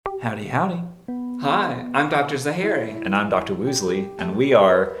Howdy, howdy. Hi, I'm Dr. Zahari. And I'm Dr. Woosley, and we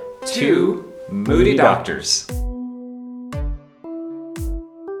are Two Moody Doctors.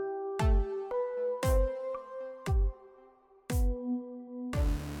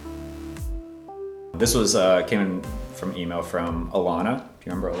 This was came in from email from Alana. Do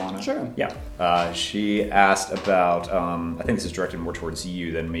you remember Alana? Sure. Yeah. She asked about, I think this is directed more towards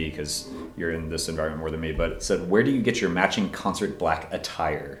you than me because you're in this environment more than me, but it said, where do you get your matching concert black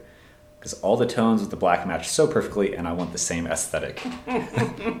attire? Because all the tones of the black match so perfectly, and I want the same aesthetic.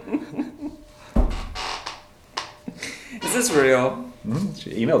 Is this real? Mm-hmm.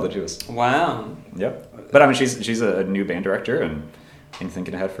 She emailed it to us. Wow. Yep. But I mean, she's a new band director and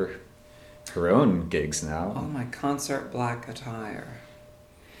thinking ahead for her own gigs now. Oh, my concert black attire.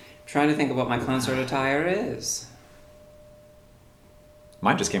 I'm trying to think of what my concert attire is.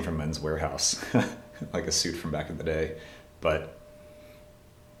 Mine just came from Men's Warehouse, like a suit from back in the day. But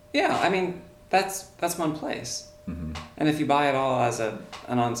yeah, I mean that's one place. Mm-hmm. And if you buy it all as an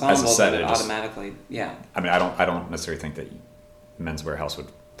ensemble, as a set, then it just, automatically, yeah. I mean, I don't necessarily think that Men's Warehouse would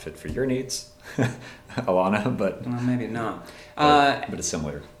fit for your needs, Alana, but Well, maybe not. But it's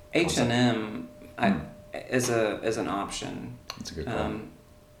similar. H&M is an option. That's a good call.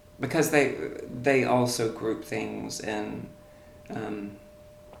 Because they also group things in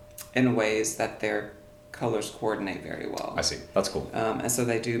ways that their colors coordinate very well. I see. That's cool. And so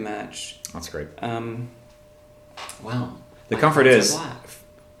they do match. That's great. Wow. The comfort is,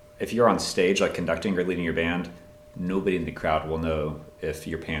 if you're on stage, like conducting or leading your band, nobody in the crowd will know if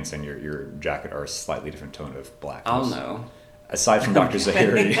your pants and your jacket are a slightly different tone of black. I'll know. Aside from Dr.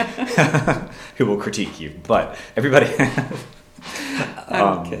 Zahari, who will critique you. But everybody...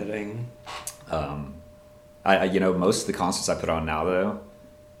 I'm kidding. Most of the concerts I put on now, though,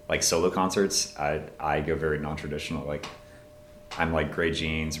 like solo concerts, I go very non-traditional. Like, I'm like gray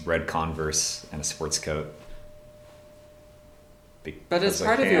jeans, red Converse, and a sports coat. But it's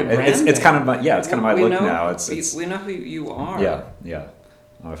part of your branding. It's kind of my look now. We know who you are. Yeah.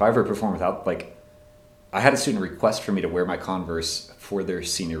 If I ever perform without, like, I had a student request for me to wear my Converse for their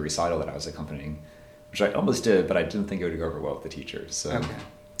senior recital that I was accompanying, which I almost did, but I didn't think it would go over well with the teacher. So okay.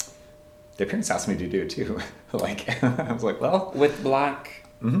 Their parents asked me to do it too. Like, I was like, well, with black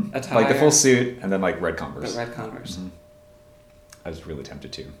attire, like the full suit, and then like red Converse. The red Converse. Mm-hmm. I was really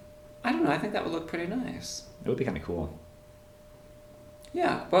tempted to. I don't know. I think that would look pretty nice. It would be kind of cool.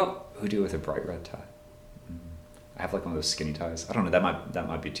 Yeah. Well, who do it with a bright red tie? I have like one of those skinny ties. I don't know. That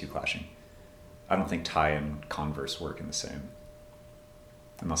might be too clashing. I don't think tie and Converse work in the same.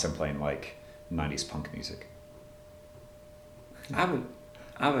 Unless I'm playing like 90s punk music. I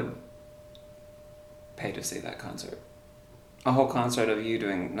would pay to see that concert. A whole concert of you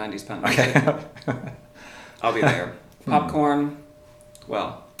doing 90s punk music. Okay. I'll be there. Popcorn,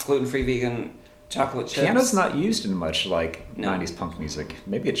 well, gluten-free vegan chocolate chips. Piano's not used in much like 90s punk music.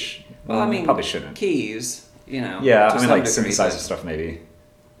 Maybe it's probably shouldn't. Keys, Yeah, I mean like synthesizer stuff maybe.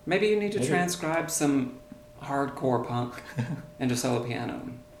 Maybe you need to transcribe some hardcore punk into solo piano.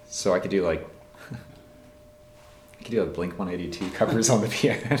 So I could do like Blink 182 covers on the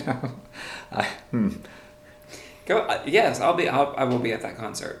piano. Go. Yes, I will be at that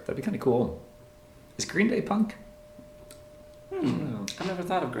concert. That'd be kind of cool. Is Green Day punk? I've never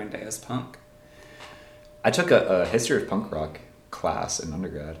thought of Green Day as punk. I took a history of punk rock class in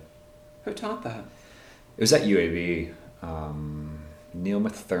undergrad. Who taught that? It was at UAB. Neil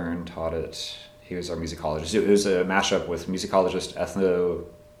Mathern taught it. He was our musicologist. It was a mashup with musicologist,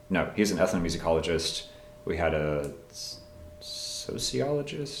 he's an ethnomusicologist. We had a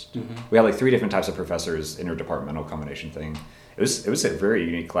sociologist. Mm-hmm. We had like 3 different types of professors, interdepartmental combination thing. It was a very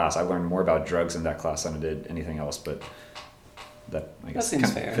unique class. I learned more about drugs in that class than I did anything else, but that I guess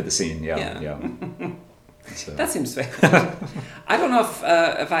seems fair. Fit the scene. Yeah. So. That seems fair. I don't know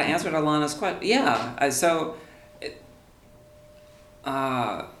if I answered Alana's question. Yeah.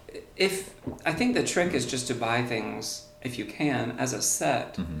 If I think the trick is just to buy things, if you can, as a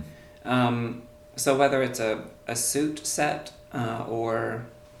set. Mm-hmm. So whether it's a suit set or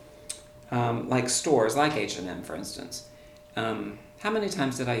like stores, like H&M, for instance. How many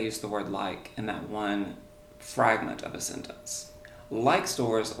times did I use the word like in that one fragment of a sentence? Like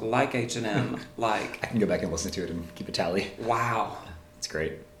stores, like H&M, like... I can go back and listen to it and keep a tally. Wow. It's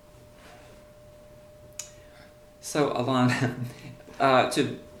great. So, Alana,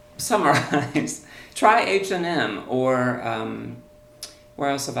 to summarize, try H&M or where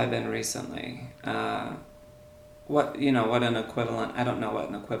else have I been recently? What an equivalent... I don't know what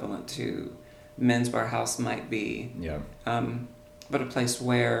an equivalent to Men's Warehouse might be. Yeah. But a place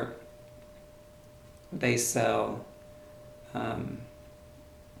where they sell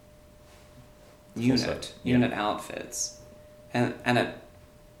unit outfits, and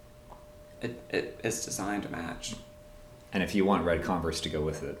it is designed to match. And if you want red Converse to go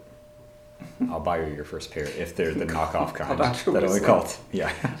with it, I'll buy you your first pair if they're the knockoff kind that only called.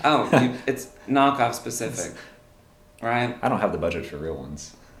 Yeah. Oh, it's knockoff specific, right? I don't have the budget for real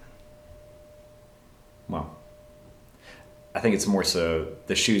ones. Well, I think it's more so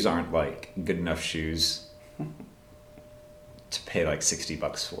the shoes aren't like good enough shoes to pay like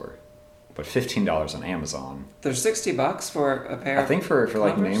 $60 for, but $15 on Amazon. There's $60 for a pair. I think for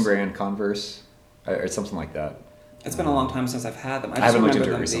like Converse? name brand Converse or something like that. It's been a long time since I've had them. I haven't looked into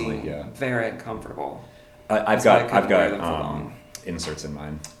it them recently. being Yeah, very uncomfortable. I've That's why I got couldn't wear them for long. inserts in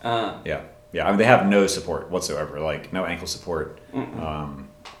mine. Yeah. Yeah. I mean, they have no support whatsoever. Like no ankle support.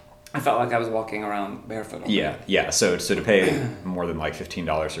 I felt like I was walking around barefoot. Yeah. So to pay more than like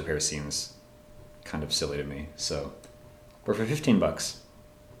 $15 for a pair seems kind of silly to me. So, but for $15.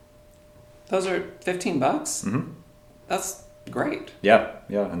 Those are $15. Mm-hmm. That's great. Yeah,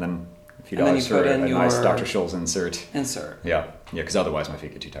 and then a few And then dollars you for put a in nice your- Dr. Scholl's insert. Yeah. Because otherwise my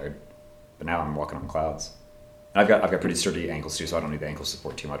feet get too tired. But now I'm walking on clouds. I've got pretty sturdy ankles too, so I don't need the ankle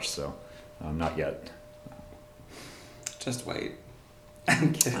support too much. So, not yet. Just wait.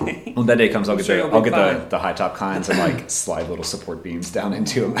 I'm kidding. When that day comes, I'll get you'll be fine. the high top kinds and like slide little support beams down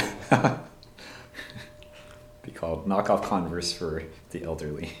into them. Be called knockoff Converse for the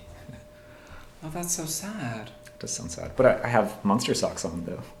elderly. Oh, that's so sad. Does sound sad, but I have monster socks on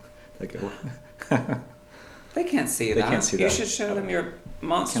though. They go. They can't see They that. can't see You that. should show them your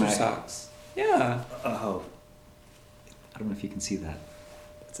monster Can I- socks. Yeah. Oh, I don't know if you can see that.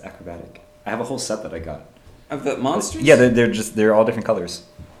 It's acrobatic. I have a whole set that I got. Of the monsters? Yeah, they're all different colors.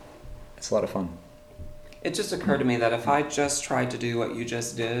 It's a lot of fun. It just occurred to me that if I just tried to do what you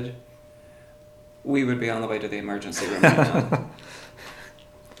just did, we would be on the way to the emergency room right now.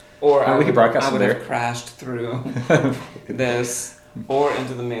 Or we could broadcast I from would there. have crashed through this or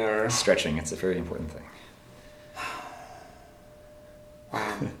into the mirror. Stretching, it's a very important thing.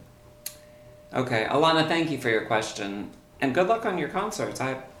 Wow. Okay, Alana, thank you for your question. And good luck on your concerts.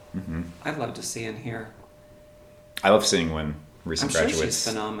 I'd love to see and hear. I love seeing when I'm recent sure graduates. she's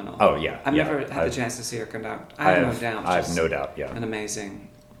phenomenal. Oh yeah, I've yeah. never had the chance to see her conduct. I have no doubt. I have she's no doubt. Yeah. An amazing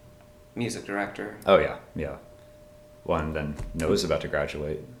music director. Oh yeah, yeah. One then Noah's about to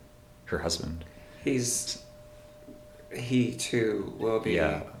graduate. Her husband. He too will be.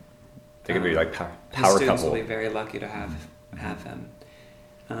 Yeah. They're gonna be like his power students couple. will be very lucky to have him.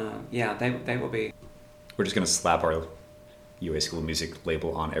 Yeah, they will be. We're just gonna slap our UA School of Music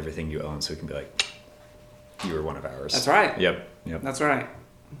label on everything you own, so we can be like, you were one of ours. That's right. Yep. That's right.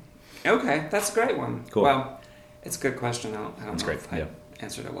 Okay, that's a great one. Cool. Well, it's a good question. I don't That's know great. if I Yeah.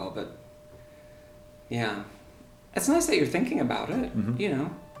 answered it well, but yeah, it's nice that you're thinking about it. Mhm. You know,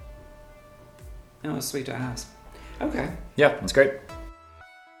 it was sweet to ask. Okay. Yeah, that's great.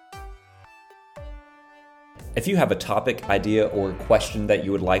 If you have a topic, idea, or question that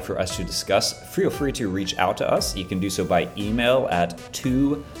you would like for us to discuss, feel free to reach out to us. You can do so by email at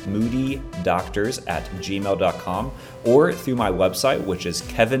 2moodydoctors@gmail.com or through my website, which is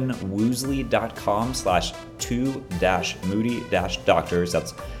kevinwoosley.com/2-moody-doctors.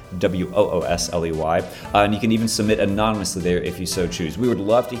 That's WOOSLEY. And you can even submit anonymously there if you so choose. We would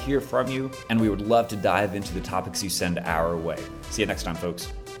love to hear from you, and we would love to dive into the topics you send our way. See you next time, folks.